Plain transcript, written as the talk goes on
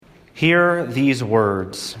Hear these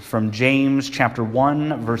words from James chapter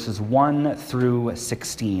 1, verses 1 through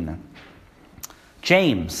 16.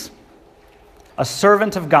 James, a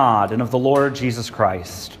servant of God and of the Lord Jesus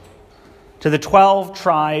Christ, to the 12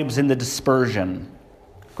 tribes in the dispersion,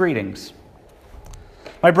 greetings.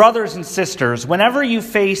 My brothers and sisters, whenever you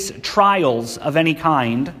face trials of any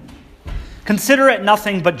kind, consider it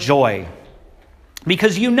nothing but joy,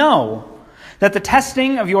 because you know that the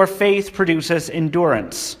testing of your faith produces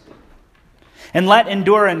endurance. And let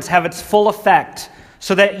endurance have its full effect,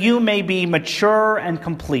 so that you may be mature and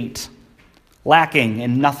complete, lacking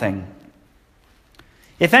in nothing.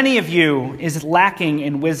 If any of you is lacking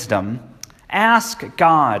in wisdom, ask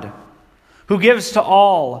God, who gives to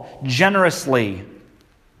all generously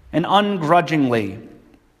and ungrudgingly,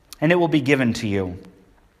 and it will be given to you.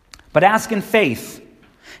 But ask in faith,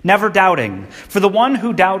 never doubting, for the one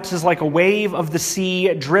who doubts is like a wave of the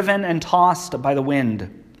sea, driven and tossed by the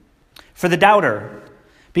wind. For the doubter,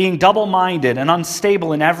 being double-minded and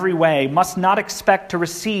unstable in every way, must not expect to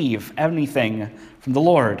receive anything from the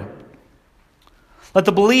Lord. Let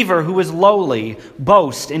the believer who is lowly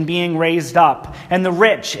boast in being raised up, and the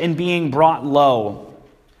rich in being brought low,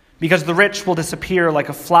 because the rich will disappear like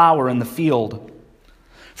a flower in the field.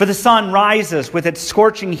 For the sun rises with its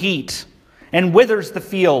scorching heat and withers the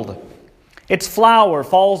field. Its flower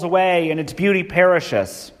falls away and its beauty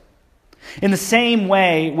perishes. In the same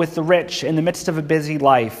way with the rich in the midst of a busy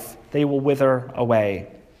life, they will wither away.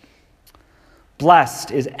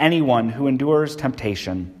 Blessed is anyone who endures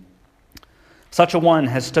temptation. Such a one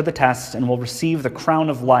has stood the test and will receive the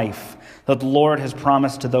crown of life that the Lord has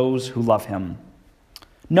promised to those who love him.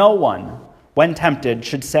 No one, when tempted,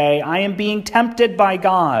 should say, I am being tempted by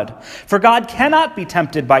God. For God cannot be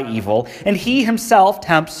tempted by evil, and he himself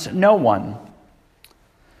tempts no one.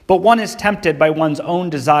 But one is tempted by one's own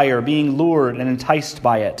desire, being lured and enticed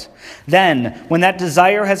by it. Then, when that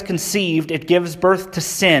desire has conceived, it gives birth to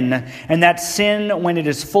sin, and that sin, when it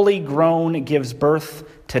is fully grown, gives birth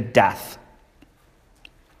to death.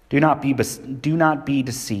 Do not be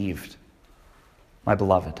deceived, my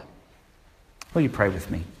beloved. Will you pray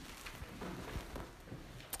with me?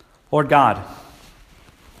 Lord God,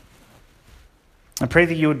 I pray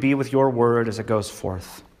that you would be with your word as it goes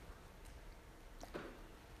forth.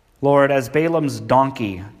 Lord, as Balaam's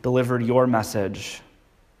donkey delivered your message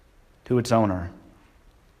to its owner,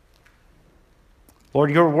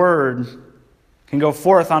 Lord, your word can go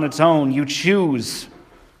forth on its own. You choose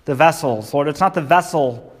the vessels. Lord, it's not the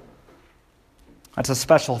vessel that's a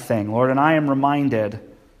special thing, Lord, and I am reminded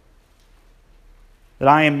that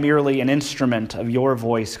I am merely an instrument of your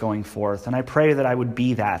voice going forth, and I pray that I would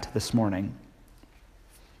be that this morning.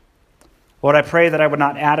 Lord, I pray that I would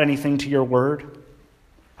not add anything to your word.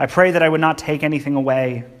 I pray that I would not take anything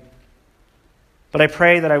away, but I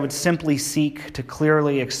pray that I would simply seek to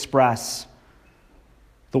clearly express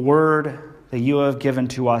the word that you have given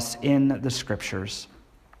to us in the Scriptures.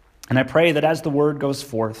 And I pray that as the word goes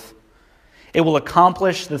forth, it will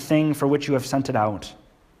accomplish the thing for which you have sent it out.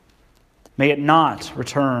 May it not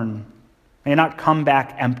return, may it not come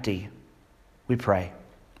back empty, we pray.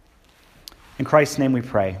 In Christ's name we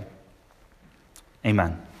pray.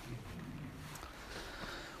 Amen.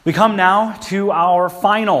 We come now to our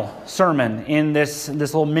final sermon in this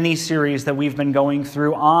little mini-series that we've been going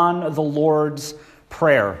through on the Lord's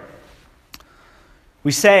Prayer.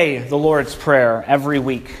 We say the Lord's Prayer every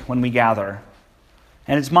week when we gather.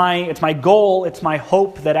 And it's my goal, it's my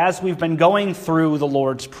hope that as we've been going through the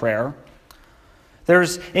Lord's Prayer,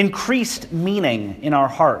 there's increased meaning in our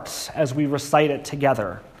hearts as we recite it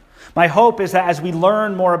together. My hope is that as we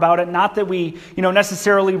learn more about it, not that we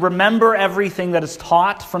necessarily remember everything that is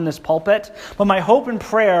taught from this pulpit, but my hope and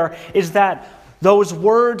prayer is that those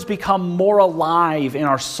words become more alive in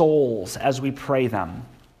our souls as we pray them.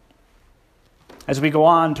 As we go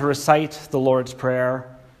on to recite the Lord's Prayer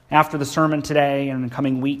after the sermon today and in the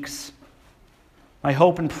coming weeks, my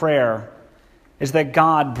hope and prayer is that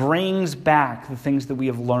God brings back the things that we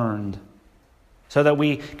have learned so that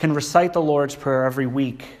we can recite the Lord's Prayer every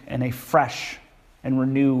week in a fresh and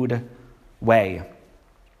renewed way.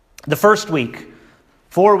 The first week,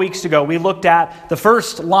 4 weeks ago, we looked at the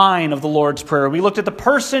first line of the Lord's Prayer. We looked at the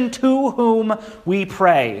person to whom we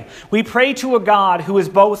pray. We pray to a God who is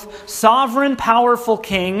both sovereign, powerful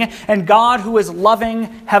King, and God who is loving,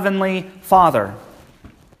 heavenly Father.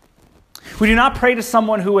 We do not pray to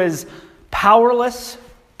someone who is powerless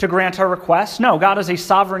to grant our requests. No, God is a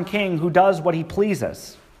sovereign King who does what he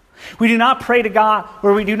pleases. We do not pray to God,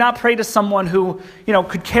 or we do not pray to someone who,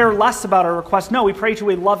 could care less about our requests. No, we pray to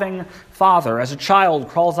a loving Father as a child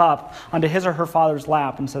crawls up onto his or her father's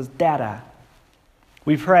lap and says, Dada.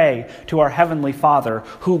 We pray to our Heavenly Father,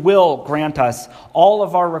 who will grant us all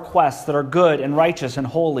of our requests that are good and righteous and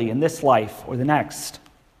holy in this life or the next.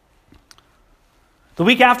 The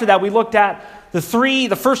week after that, we looked at the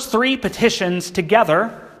first three petitions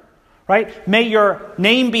together, right? May your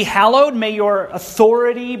name be hallowed, may your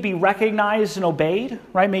authority be recognized and obeyed,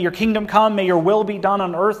 right? May your kingdom come, may your will be done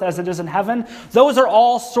on earth as it is in heaven. Those are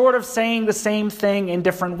all sort of saying the same thing in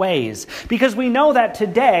different ways. Because we know that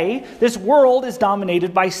today, this world is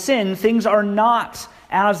dominated by sin. Things are not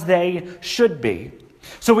as they should be.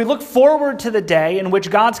 So we look forward to the day in which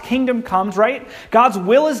God's kingdom comes, right? God's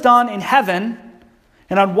will is done in heaven.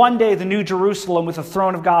 And on one day, the new Jerusalem with the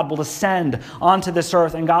throne of God will descend onto this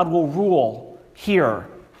earth, and God will rule here,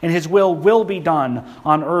 and his will be done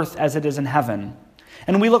on earth as it is in heaven.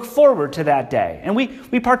 And we look forward to that day. And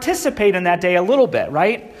we participate in that day a little bit,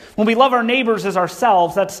 right? When we love our neighbors as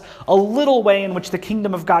ourselves, that's a little way in which the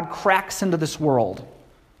kingdom of God cracks into this world.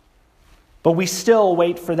 But we still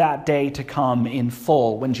wait for that day to come in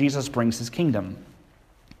full when Jesus brings his kingdom.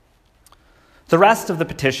 The rest of the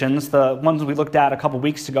petitions, the ones we looked at a couple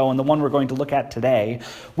weeks ago and the one we're going to look at today,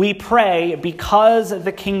 we pray because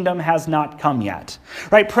the kingdom has not come yet.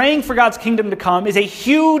 Right? Praying for God's kingdom to come is a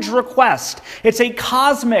huge request. It's a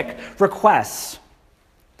cosmic request.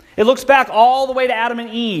 It looks back all the way to Adam and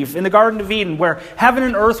Eve in the Garden of Eden, where heaven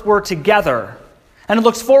and earth were together. And it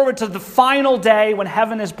looks forward to the final day when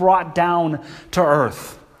heaven is brought down to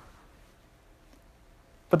earth.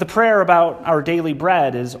 But the prayer about our daily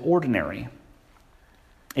bread is ordinary.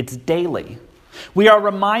 It's daily. We are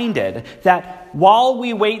reminded that while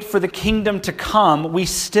we wait for the kingdom to come, we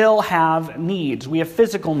still have needs. We have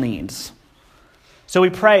physical needs. So we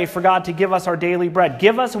pray for God to give us our daily bread.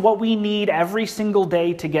 Give us what we need every single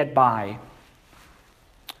day to get by.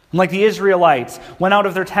 And like the Israelites went out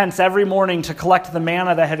of their tents every morning to collect the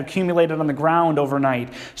manna that had accumulated on the ground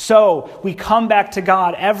overnight, so we come back to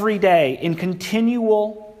God every day in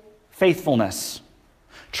continual faithfulness,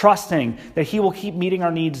 trusting that he will keep meeting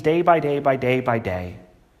our needs day by day by day by day.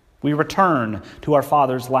 We return to our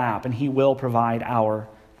Father's lap, and he will provide our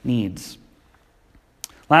needs.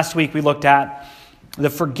 Last week we looked at the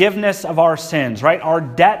forgiveness of our sins, right? Our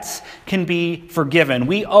debts can be forgiven.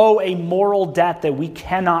 We owe a moral debt that we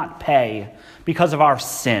cannot pay because of our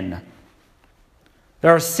sin.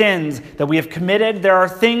 There are sins that we have committed. There are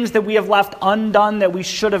things that we have left undone that we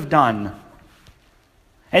should have done.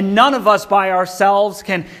 And none of us by ourselves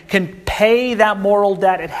can pay that moral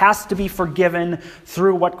debt. It has to be forgiven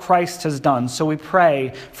through what Christ has done. So we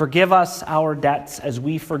pray, forgive us our debts as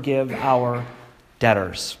we forgive our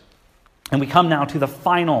debtors. And we come now to the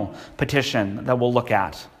final petition that we'll look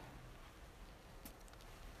at.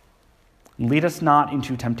 Lead us not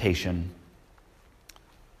into temptation,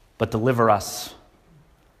 but deliver us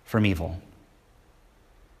from evil.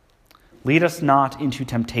 Lead us not into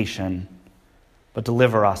temptation, but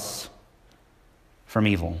deliver us from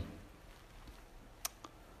evil.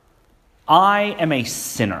 I am a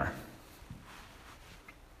sinner.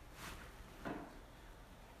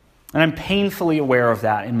 And I'm painfully aware of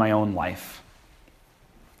that in my own life.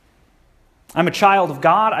 I'm a child of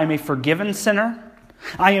God. I'm a forgiven sinner.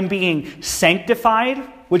 I am being sanctified,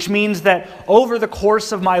 which means that over the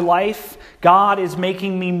course of my life, God is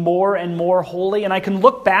making me more and more holy. And I can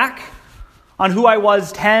look back on who I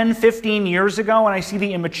was 10, 15 years ago, and I see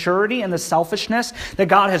the immaturity and the selfishness that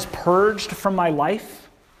God has purged from my life.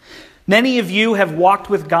 Many of you have walked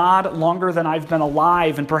with God longer than I've been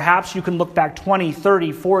alive, and perhaps you can look back 20,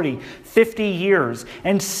 30, 40, 50 years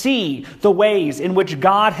and see the ways in which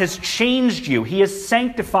God has changed you. He has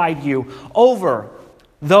sanctified you over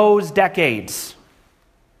those decades.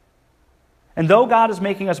 And though God is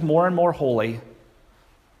making us more and more holy,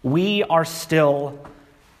 we are still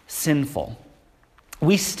sinful.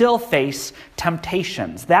 We still face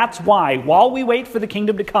temptations. That's why, while we wait for the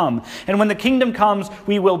kingdom to come, and when the kingdom comes,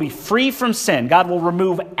 we will be free from sin. God will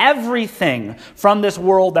remove everything from this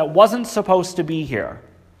world that wasn't supposed to be here.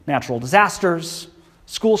 Natural disasters,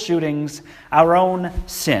 school shootings, our own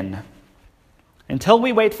sin. Until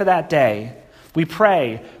we wait for that day, we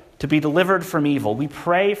pray to be delivered from evil. We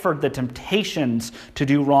pray for the temptations to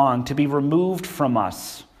do wrong to be removed from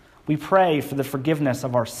us. We pray for the forgiveness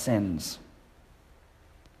of our sins.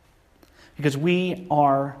 Because we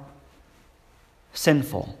are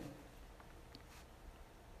sinful.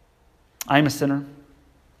 I'm a sinner.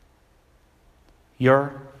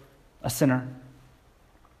 You're a sinner.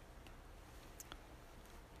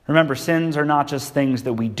 Remember, sins are not just things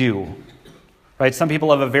that we do. Right? Some people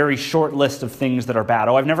have a very short list of things that are bad.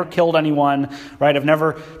 Oh, I've never killed anyone, right? I've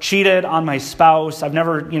never cheated on my spouse. I've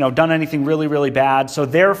never, done anything really, really bad. So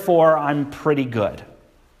therefore, I'm pretty good.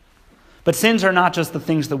 But sins are not just the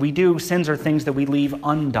things that we do, sins are things that we leave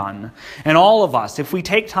undone. And all of us, if we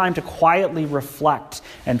take time to quietly reflect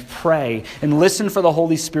and pray and listen for the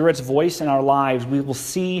Holy Spirit's voice in our lives, we will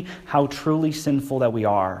see how truly sinful that we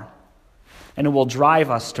are. And it will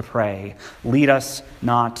drive us to pray, lead us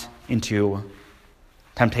not into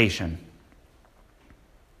temptation.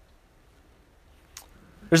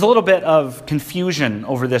 There's a little bit of confusion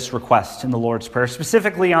over this request in the Lord's Prayer,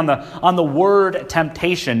 specifically on the word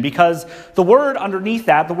temptation, because the word underneath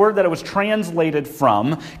that, the word that it was translated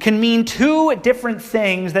from, can mean two different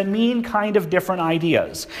things that mean kind of different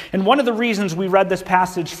ideas. And one of the reasons we read this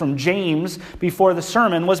passage from James before the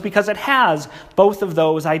sermon was because it has both of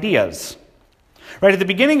those ideas. Right at the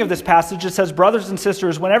beginning of this passage, it says, "Brothers and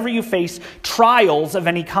sisters, whenever you face trials of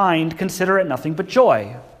any kind, consider it nothing but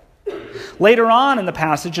joy." Later on in the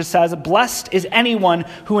passage, it says, "Blessed is anyone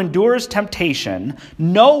who endures temptation.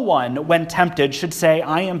 No one, when tempted, should say,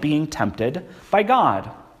 'I am being tempted by God.'"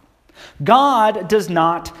 God does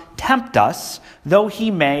not tempt us, though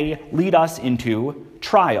he may lead us into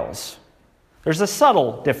trials. There's a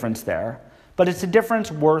subtle difference there, but it's a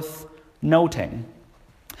difference worth noting.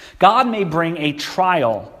 God may bring a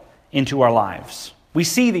trial into our lives. We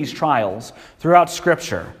see these trials throughout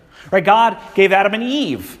Scripture. Right? God gave Adam and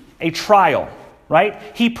Eve a trial, right?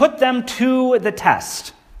 He put them to the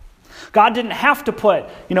test. God didn't have to put,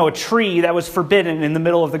 a tree that was forbidden in the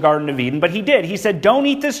middle of the Garden of Eden, but he did. He said, "Don't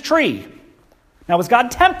eat this tree." Now, was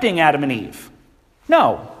God tempting Adam and Eve?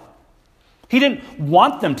 No. He didn't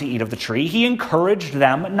want them to eat of the tree. He encouraged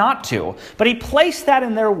them not to. But he placed that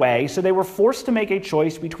in their way, so they were forced to make a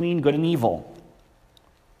choice between good and evil.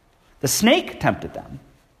 The snake tempted them.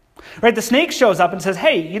 Right? The snake shows up and says,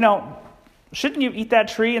 "Hey, shouldn't you eat that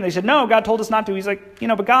tree?" And they said, "No, God told us not to." He's like,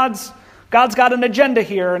 but God's got an agenda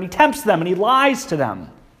here, and he tempts them, and he lies to them.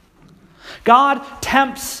 God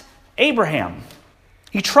tempts Abraham.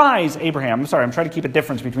 He tries Abraham. I'm sorry, I'm trying to keep a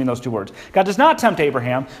difference between those two words. God does not tempt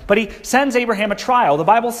Abraham, but he sends Abraham a trial. The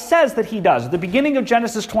Bible says that he does. At the beginning of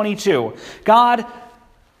Genesis 22, God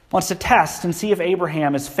wants to test and see if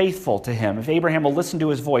Abraham is faithful to him, if Abraham will listen to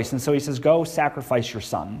his voice. And so he says, "Go sacrifice your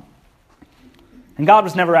son." And God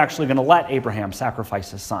was never actually going to let Abraham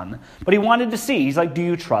sacrifice his son. But he wanted to see. He's like, "Do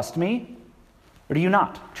you trust me? Or do you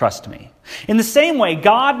not trust me?" In the same way,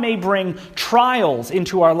 God may bring trials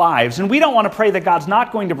into our lives. And we don't want to pray that God's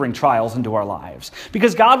not going to bring trials into our lives,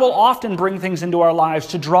 because God will often bring things into our lives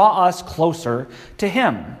to draw us closer to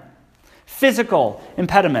him. Physical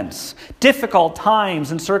impediments, difficult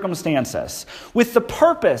times and circumstances, with the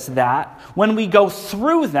purpose that when we go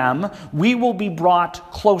through them, we will be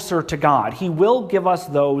brought closer to God. He will give us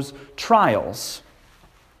those trials.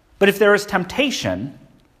 But if there is temptation,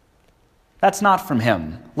 that's not from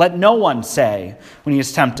him. Let no one say when he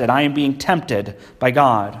is tempted, "I am being tempted by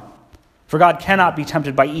God." For God cannot be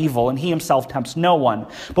tempted by evil, and he himself tempts no one.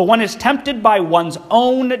 But one is tempted by one's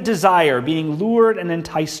own desire, being lured and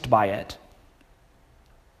enticed by it.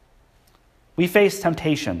 We face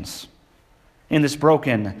temptations in this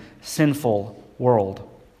broken, sinful world.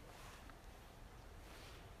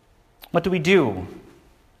 What do we do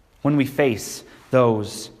when we face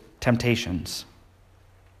those temptations?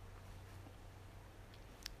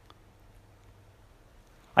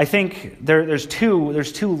 I think there's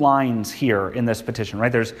two lines here in this petition,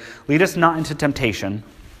 right? There's lead us not into temptation,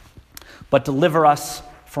 but deliver us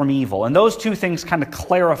from evil. And those two things kind of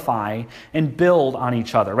clarify and build on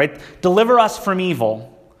each other, right? Deliver us from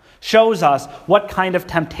evil shows us what kind of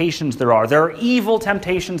temptations there are. There are evil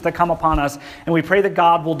temptations that come upon us, and we pray that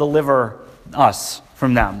God will deliver us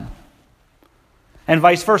from them. And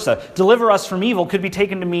vice versa. Deliver us from evil could be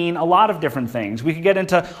taken to mean a lot of different things. We could get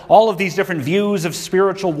into all of these different views of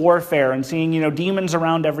spiritual warfare and seeing, demons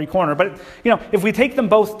around every corner. But, if we take them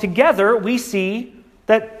both together, we see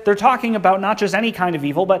that they're talking about not just any kind of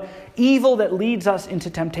evil, but evil that leads us into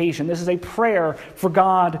temptation. This is a prayer for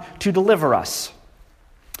God to deliver us.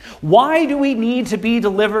 Why do we need to be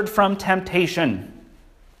delivered from temptation?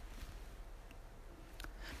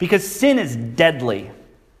 Because sin is deadly.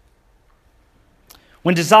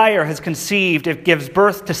 When desire has conceived, it gives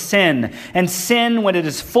birth to sin. And sin, when it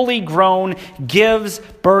is fully grown, gives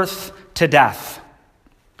birth to death.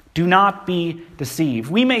 Do not be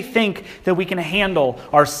deceived. We may think that we can handle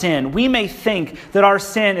our sin. We may think that our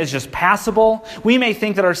sin is just passable. We may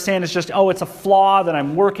think that our sin is just, it's a flaw that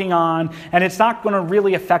I'm working on, and it's not going to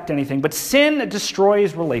really affect anything. But sin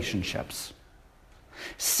destroys relationships.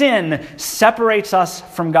 Sin separates us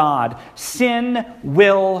from God. Sin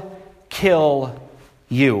will kill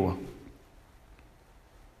you.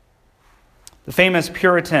 The famous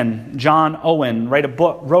Puritan John Owen wrote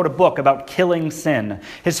a book about killing sin.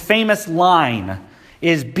 His famous line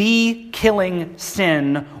is, "Be killing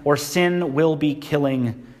sin, or sin will be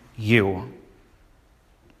killing you."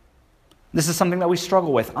 This is something that we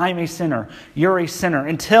struggle with. I'm a sinner. You're a sinner.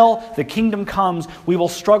 Until the kingdom comes, we will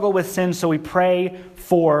struggle with sin, so we pray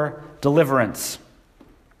for deliverance.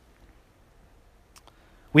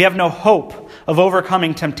 We have no hope of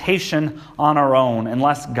overcoming temptation on our own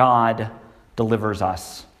unless God delivers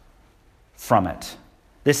us from it.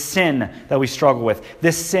 This sin that we struggle with,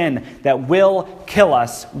 this sin that will kill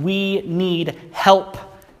us, we need help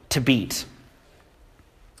to beat.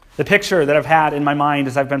 The picture that I've had in my mind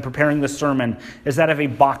as I've been preparing this sermon is that of a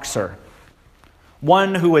boxer,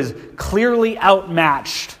 one who is clearly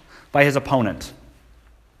outmatched by his opponent.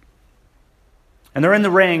 And they're in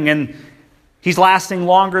the ring, and he's lasting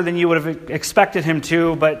longer than you would have expected him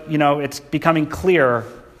to, but, it's becoming clear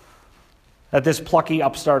that this plucky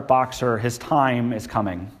upstart boxer, his time is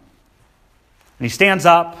coming. And he stands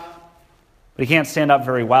up, but he can't stand up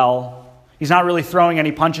very well. He's not really throwing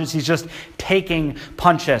any punches, he's just taking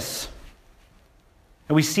punches.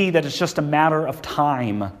 And we see that it's just a matter of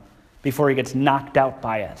time before he gets knocked out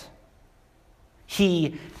by it.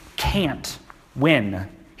 He can't win.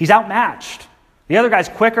 He's outmatched. The other guy's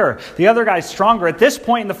quicker. The other guy's stronger. At this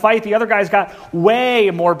point in the fight, the other guy's got way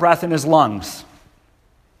more breath in his lungs.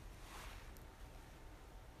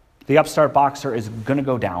 The upstart boxer is going to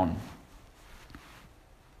go down.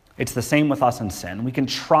 It's the same with us in sin. We can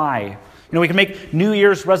try. We can make New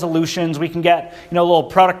Year's resolutions. We can get, a little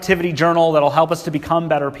productivity journal that'll help us to become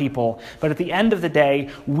better people. But at the end of the day,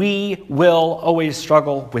 we will always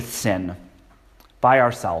struggle with sin by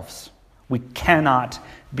ourselves. We cannot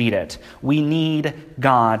beat it. We need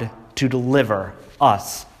God to deliver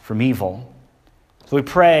us from evil. So we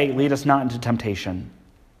pray, lead us not into temptation.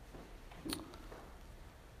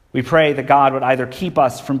 We pray that God would either keep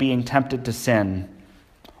us from being tempted to sin,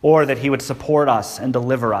 or that he would support us and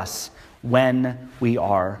deliver us when we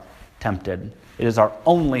are tempted. It is our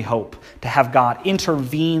only hope to have God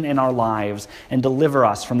intervene in our lives and deliver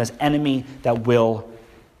us from this enemy that will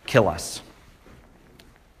kill us.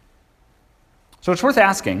 So it's worth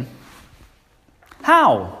asking,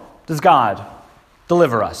 how does God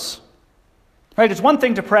deliver us? Right? It's one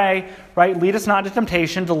thing to pray, right? Lead us not into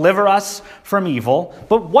temptation, deliver us from evil.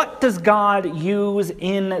 But what does God use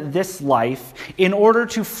in this life in order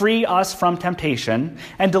to free us from temptation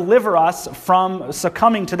and deliver us from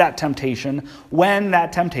succumbing to that temptation when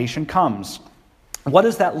that temptation comes? What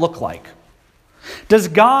does that look like? Does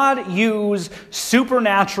God use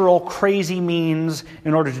supernatural, crazy means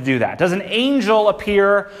in order to do that? Does an angel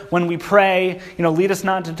appear when we pray, lead us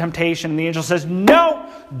not into temptation, and the angel says, no,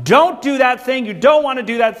 don't do that thing. You don't want to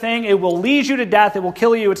do that thing. It will lead you to death. It will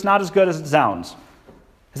kill you. It's not as good as it sounds.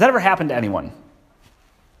 Has that ever happened to anyone?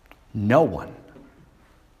 No one.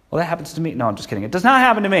 Well, that happens to me. No, I'm just kidding. It does not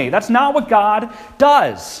happen to me. That's not what God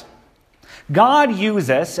does. God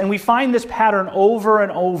uses, and we find this pattern over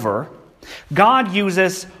and over, God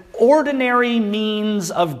uses ordinary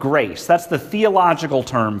means of grace. That's the theological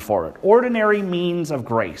term for it. Ordinary means of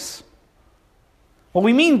grace. What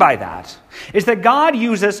we mean by that is that God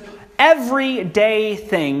uses everyday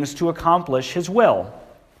things to accomplish his will.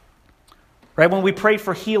 Right? When we pray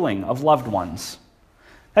for healing of loved ones,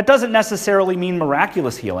 that doesn't necessarily mean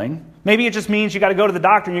miraculous healing. Maybe it just means you got to go to the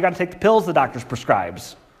doctor and you got to take the pills the doctor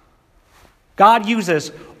prescribes. God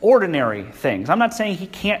uses ordinary things. I'm not saying he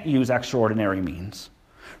can't use extraordinary means.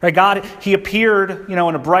 Right? God, he appeared, in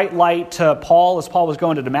a bright light to Paul as Paul was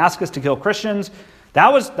going to Damascus to kill Christians.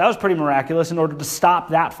 That was pretty miraculous in order to stop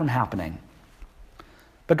that from happening.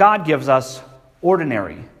 But God gives us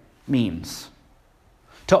ordinary means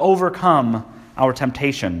to overcome our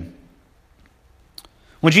temptation.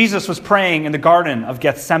 When Jesus was praying in the Garden of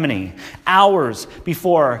Gethsemane, hours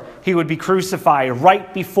before he would be crucified,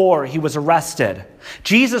 right before he was arrested,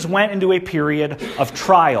 Jesus went into a period of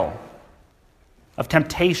trial, of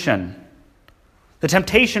temptation. The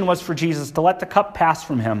temptation was for Jesus to let the cup pass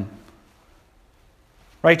from him,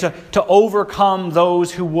 right? To overcome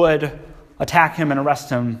those who would attack him and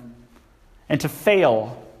arrest him, and to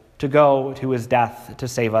fail to go to his death to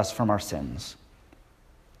save us from our sins.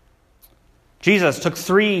 Jesus took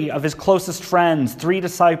 3 of his closest friends, 3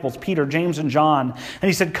 disciples, Peter, James, and John, and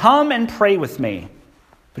he said, come and pray with me.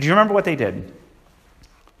 But do you remember what they did?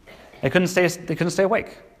 They couldn't stay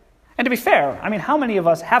awake. And to be fair, how many of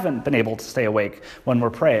us haven't been able to stay awake when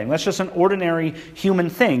we're praying? That's just an ordinary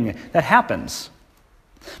human thing that happens.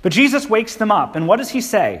 But Jesus wakes them up, and what does he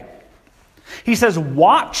say? He says,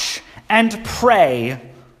 watch and pray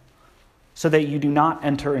so that you do not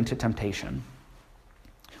enter into temptation.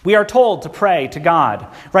 We are told to pray to God,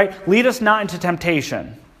 right? Lead us not into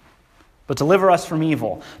temptation, but deliver us from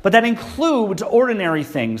evil. But that includes ordinary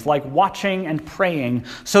things like watching and praying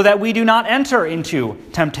so that we do not enter into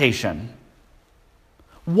temptation.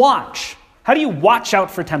 Watch. How do you watch out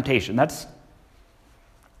for temptation? That's a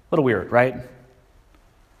little weird, right?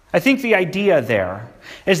 I think the idea there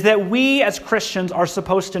is that we as Christians are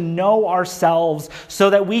supposed to know ourselves so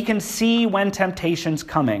that we can see when temptation's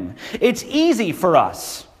coming. It's easy for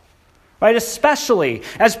us, right? Especially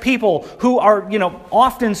as people who are,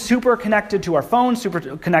 often super connected to our phones,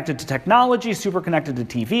 super connected to technology, super connected to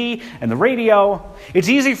TV and the radio. It's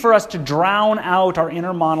easy for us to drown out our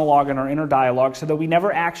inner monologue and our inner dialogue so that we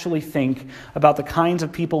never actually think about the kinds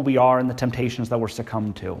of people we are and the temptations that we're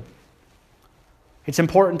succumbed to. It's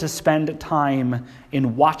important to spend time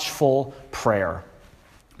in watchful prayer,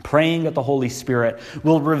 praying that the Holy Spirit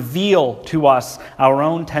will reveal to us our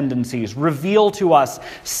own tendencies, reveal to us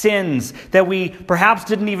sins that we perhaps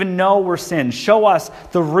didn't even know were sins, show us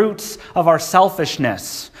the roots of our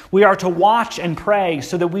selfishness. We are to watch and pray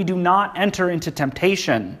so that we do not enter into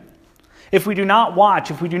temptation. If we do not watch,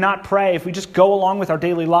 if we do not pray, if we just go along with our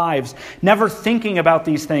daily lives, never thinking about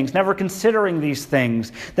these things, never considering these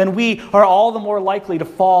things, then we are all the more likely to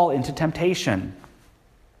fall into temptation.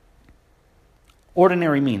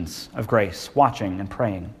 Ordinary means of grace, watching and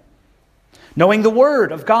praying. Knowing the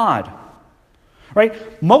Word of God.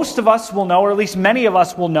 Right? Most of us will know, or at least many of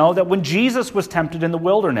us will know, that when Jesus was tempted in the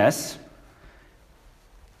wilderness,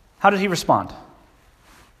 how did he respond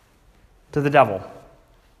to the devil?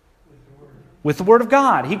 With the Word of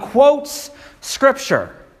God. He quotes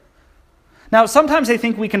Scripture. Now, sometimes I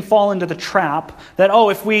think we can fall into the trap that,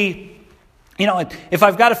 if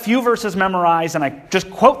I've got a few verses memorized and I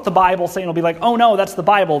just quote the Bible, saying it'll be like, oh no, that's the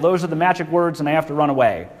Bible, those are the magic words, and I have to run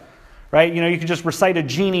away. Right? You can just recite a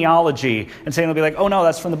genealogy and say it'll be like, oh no,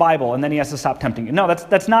 that's from the Bible, and then he has to stop tempting you. No,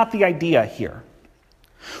 that's not the idea here.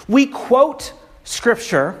 We quote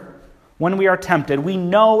Scripture when we are tempted. We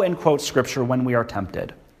know and quote Scripture when we are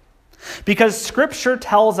tempted. Because Scripture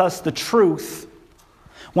tells us the truth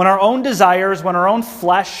when our own desires, when our own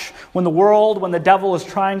flesh, when the world, when the devil is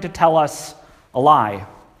trying to tell us a lie.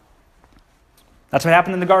 That's what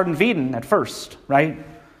happened in the Garden of Eden at first, right?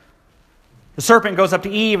 The serpent goes up to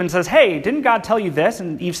Eve and says, hey, didn't God tell you this?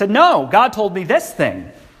 And Eve said, no, God told me this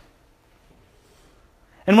thing.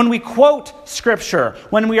 And when we quote Scripture,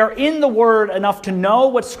 when we are in the Word enough to know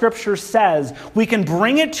what Scripture says, we can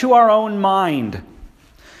bring it to our own mind.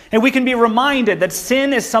 And we can be reminded that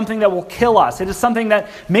sin is something that will kill us. It is something that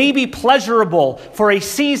may be pleasurable for a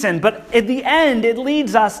season, but at the end, it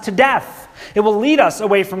leads us to death. It will lead us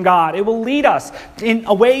away from God. It will lead us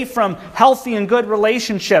away from healthy and good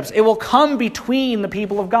relationships. It will come between the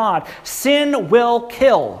people of God. Sin will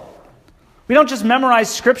kill. We don't just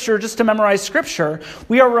memorize Scripture just to memorize Scripture.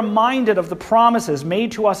 We are reminded of the promises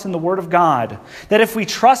made to us in the Word of God, that if we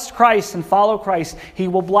trust Christ and follow Christ, He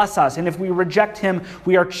will bless us. And if we reject Him,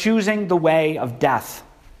 we are choosing the way of death.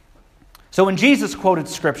 So when Jesus quoted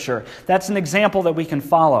Scripture, that's an example that we can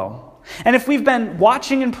follow. And if we've been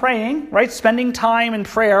watching and praying, right, spending time in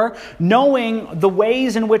prayer, knowing the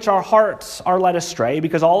ways in which our hearts are led astray,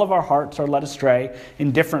 because all of our hearts are led astray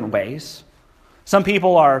in different ways. Some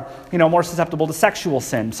people are, more susceptible to sexual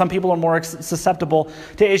sin. Some people are more susceptible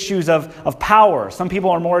to issues of power. Some people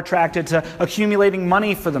are more attracted to accumulating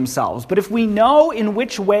money for themselves. But if we know in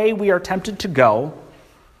which way we are tempted to go,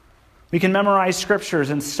 we can memorize Scriptures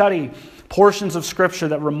and study portions of Scripture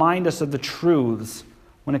that remind us of the truths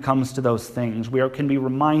when it comes to those things. We can be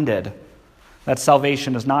reminded that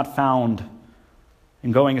salvation is not found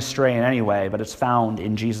in going astray in any way, but it's found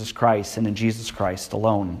in Jesus Christ and in Jesus Christ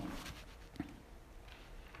alone.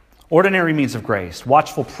 Ordinary means of grace,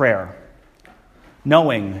 watchful prayer,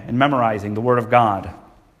 knowing and memorizing the Word of God,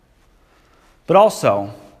 but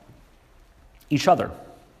also each other.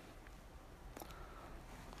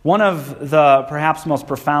 One of the perhaps most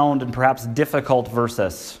profound and perhaps difficult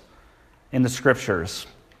verses in the Scriptures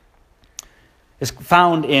is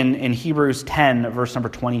found in Hebrews 10, verse number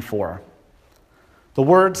 24. The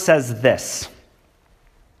Word says this: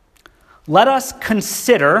 "Let us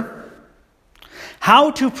consider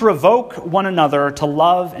how to provoke one another to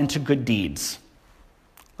love and to good deeds."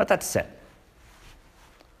 Let that sit.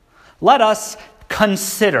 Let us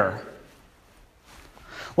consider.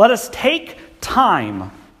 Let us take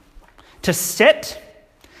time to sit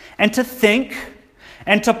and to think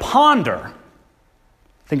and to ponder.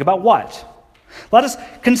 Think about what? Let us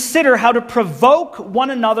consider how to provoke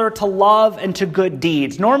one another to love and to good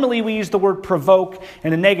deeds. Normally we use the word provoke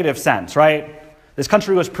in a negative sense, right? This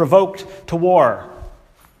country was provoked to war.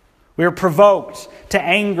 We are provoked to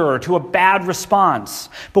anger, to a bad response.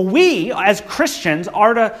 But we, as Christians,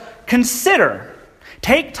 are to consider,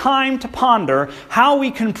 take time to ponder how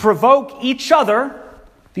we can provoke each other,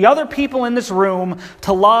 the other people in this room,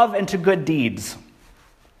 to love and to good deeds.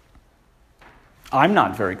 I'm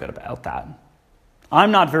not very good about that.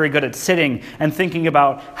 I'm not very good at sitting and thinking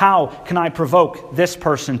about how can I provoke this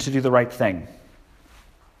person to do the right thing.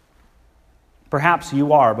 Perhaps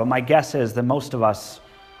you are, but my guess is that most of us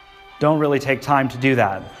don't really take time to do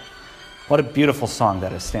that. What a beautiful song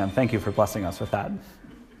that is, Stan. Thank you for blessing us with that.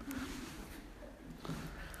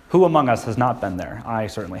 Who among us has not been there? I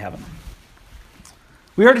certainly haven't.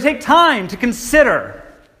 We are to take time to consider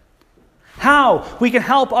how we can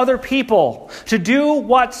help other people to do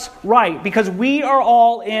what's right, because we are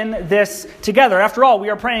all in this together. After all, we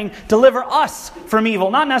are praying, deliver us from evil,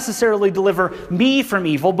 not necessarily deliver me from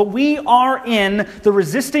evil, but we are in the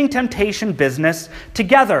resisting temptation business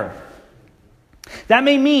together. That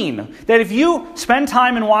may mean that if you spend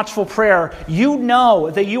time in watchful prayer, you know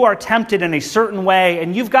that you are tempted in a certain way,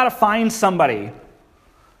 and you've got to find somebody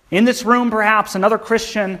in this room, perhaps another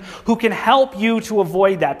Christian, who can help you to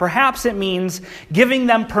avoid that. Perhaps it means giving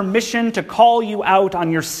them permission to call you out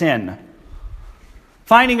on your sin.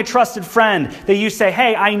 Finding a trusted friend that you say,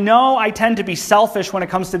 hey, I know I tend to be selfish when it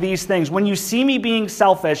comes to these things. When you see me being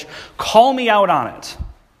selfish, call me out on it.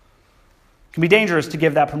 It can be dangerous to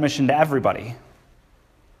give that permission to everybody,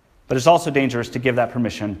 but it's also dangerous to give that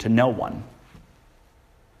permission to no one.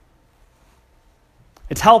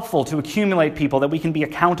 It's helpful to accumulate people that we can be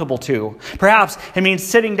accountable to. Perhaps it means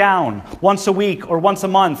sitting down once a week or once a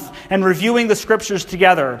month and reviewing the scriptures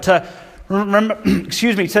together to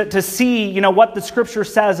see, what the scripture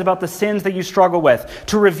says about the sins that you struggle with,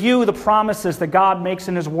 to review the promises that God makes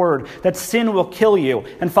in his word, that sin will kill you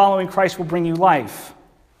and following Christ will bring you life.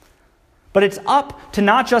 But it's up to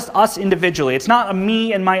not just us individually. It's not a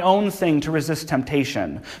me and my own thing to resist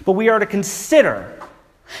temptation, but we are to consider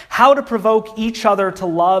how to provoke each other to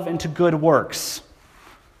love and to good works.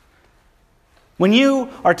 When you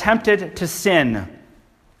are tempted to sin,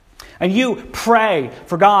 and you pray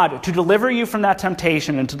for God to deliver you from that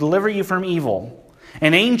temptation and to deliver you from evil,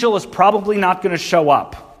 an angel is probably not going to show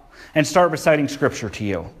up and start reciting scripture to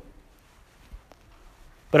you.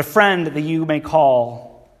 But a friend that you may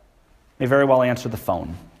call may very well answer the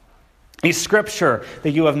phone. A scripture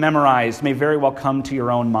that you have memorized may very well come to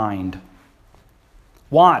your own mind.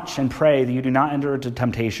 Watch and pray that you do not enter into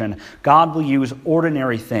temptation. God will use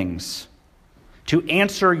ordinary things to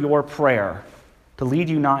answer your prayer, to lead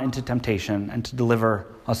you not into temptation, and to deliver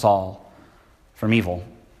us all from evil.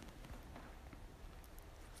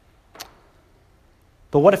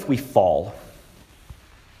 But what if we fall?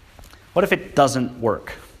 What if it doesn't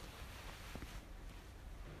work?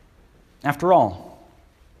 After all,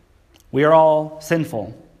 we are all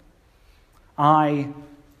sinful. I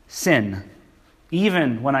sin.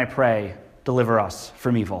 Even when I pray, deliver us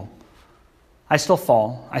from evil, I still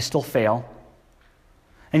fall. I still fail.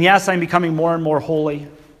 And yes, I'm becoming more and more holy.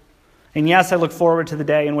 And yes, I look forward to the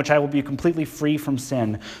day in which I will be completely free from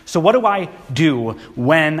sin. So what do I do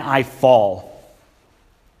when I fall?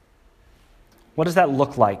 What does that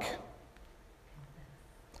look like?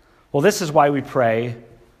 Well, this is why we pray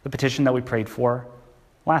the petition that we prayed for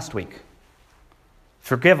last week.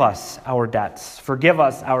 Forgive us our debts. Forgive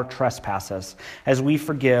us our trespasses as we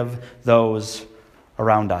forgive those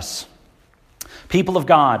around us. People of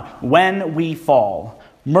God, when we fall,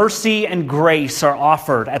 mercy and grace are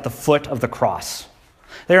offered at the foot of the cross.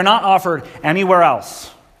 They are not offered anywhere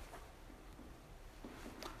else.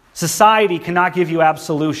 Society cannot give you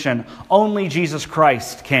absolution. Only Jesus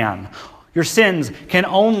Christ can. Your sins can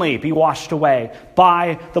only be washed away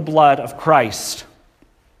by the blood of Christ.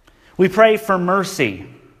 We pray for mercy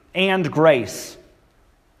and grace.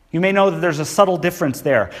 You may know that there's a subtle difference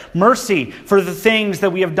there. Mercy for the things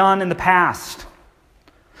that we have done in the past.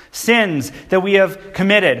 Sins that we have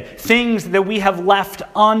committed. Things that we have left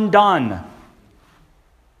undone.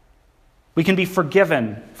 We can be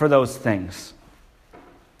forgiven for those things.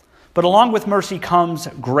 But along with mercy comes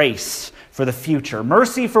grace for the future.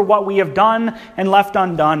 Mercy for what we have done and left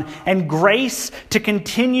undone, and grace to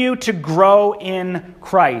continue to grow in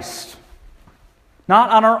Christ. Not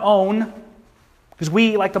on our own, because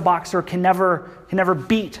we, like the boxer, can never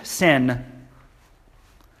beat sin,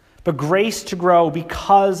 but grace to grow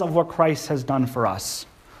because of what Christ has done for us.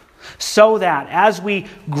 So that as we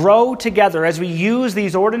grow together, as we use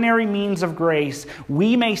these ordinary means of grace,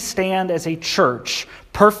 we may stand as a church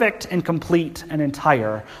perfect and complete and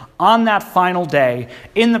entire, on that final day,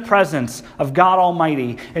 in the presence of God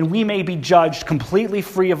Almighty, and we may be judged completely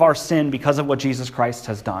free of our sin because of what Jesus Christ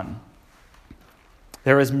has done.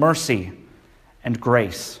 There is mercy and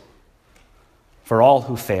grace for all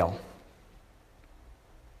who fail.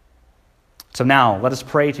 So now, let us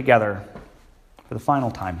pray together for the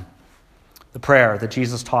final time, the prayer that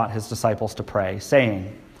Jesus taught his disciples to pray,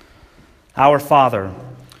 saying, Our Father,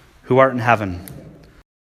 who art in heaven,